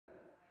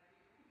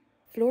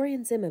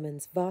Florian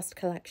Zimmermann's vast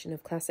collection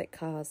of classic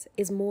cars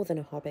is more than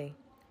a hobby,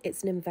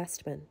 it's an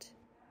investment.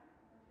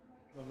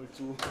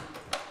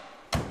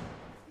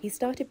 He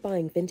started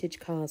buying vintage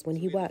cars when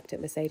he worked at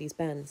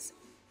Mercedes-Benz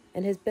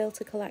and has built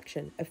a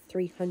collection of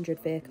 300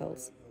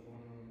 vehicles.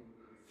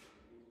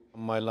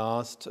 My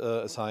last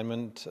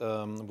assignment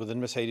within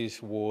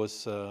Mercedes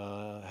was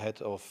head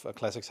of a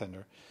classic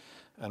center.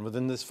 And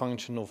within this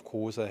function, of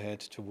course, I had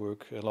to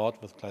work a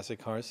lot with classic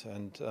cars,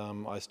 and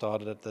I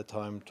started at that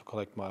time to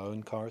collect my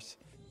own cars.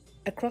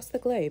 Across the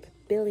globe,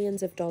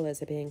 billions of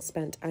dollars are being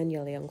spent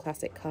annually on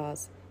classic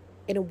cars,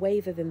 in a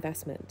wave of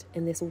investment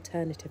in this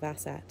alternative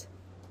asset.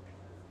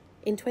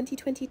 In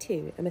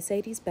 2022, a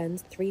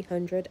Mercedes-Benz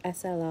 300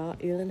 SLR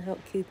Uhlenhaut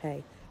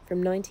Coupé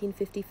from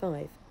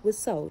 1955 was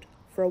sold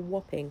for a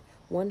whopping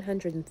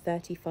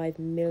 135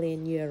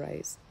 million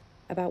euros,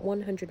 about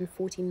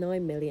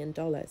 $149 million,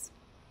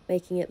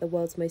 making it the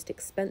world's most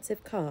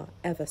expensive car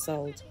ever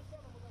sold.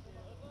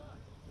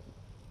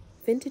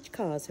 Vintage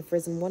cars have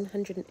risen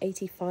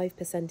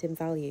 185% in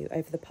value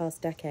over the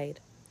past decade,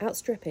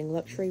 outstripping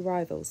luxury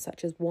rivals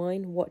such as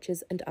wine,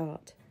 watches and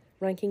art,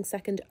 ranking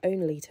second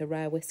only to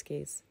rare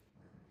whiskies.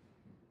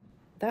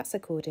 That's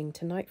according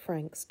to Knight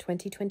Frank's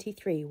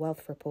 2023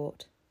 Wealth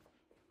Report.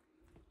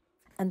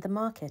 And the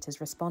market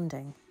is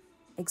responding,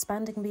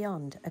 expanding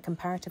beyond a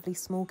comparatively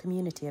small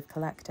community of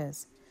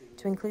collectors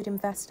to include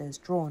investors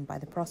drawn by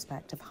the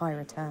prospect of high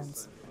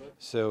returns.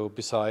 So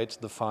besides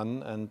the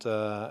fun and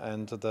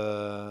the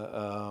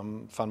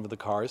fun with the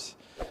cars,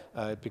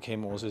 it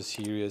became also a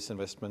serious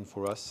investment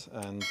for us.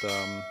 And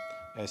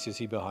as you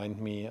see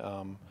behind me,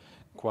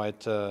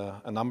 quite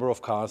a number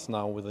of cars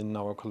now within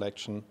our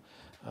collection,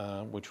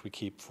 which we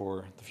keep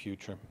for the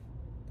future.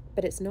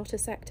 But it's not a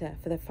sector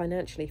for the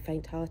financially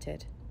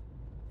faint-hearted.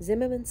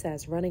 Zimmermann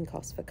says running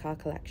costs for car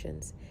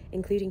collections,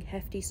 including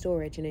hefty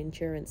storage and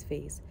insurance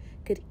fees,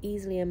 could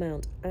easily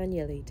amount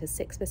annually to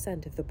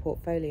 6% of the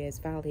portfolio's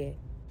value.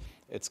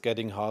 It's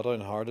getting harder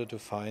and harder to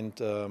find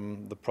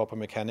the proper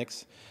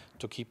mechanics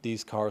to keep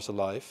these cars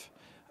alive.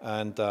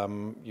 And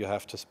you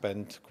have to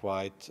spend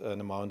quite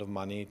an amount of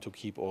money to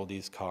keep all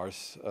these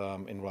cars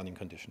in running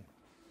condition.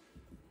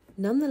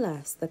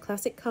 Nonetheless, the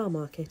classic car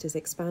market is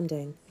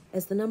expanding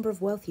as the number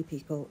of wealthy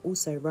people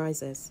also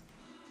rises.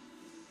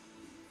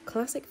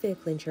 Classic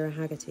vehicle insurer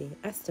Hagerty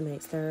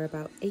estimates there are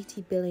about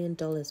 $80 billion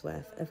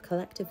worth of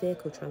collector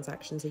vehicle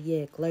transactions a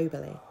year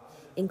globally,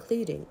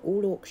 including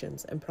all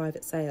auctions and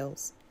private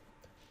sales.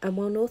 And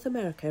while North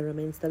America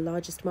remains the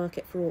largest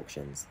market for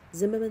auctions,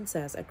 Zimmermann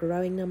says a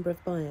growing number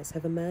of buyers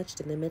have emerged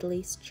in the Middle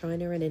East,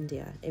 China and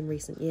India in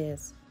recent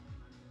years.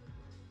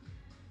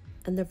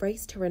 And the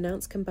race to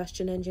renounce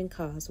combustion engine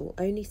cars will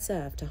only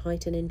serve to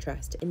heighten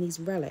interest in these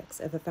relics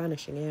of a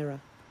vanishing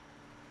era.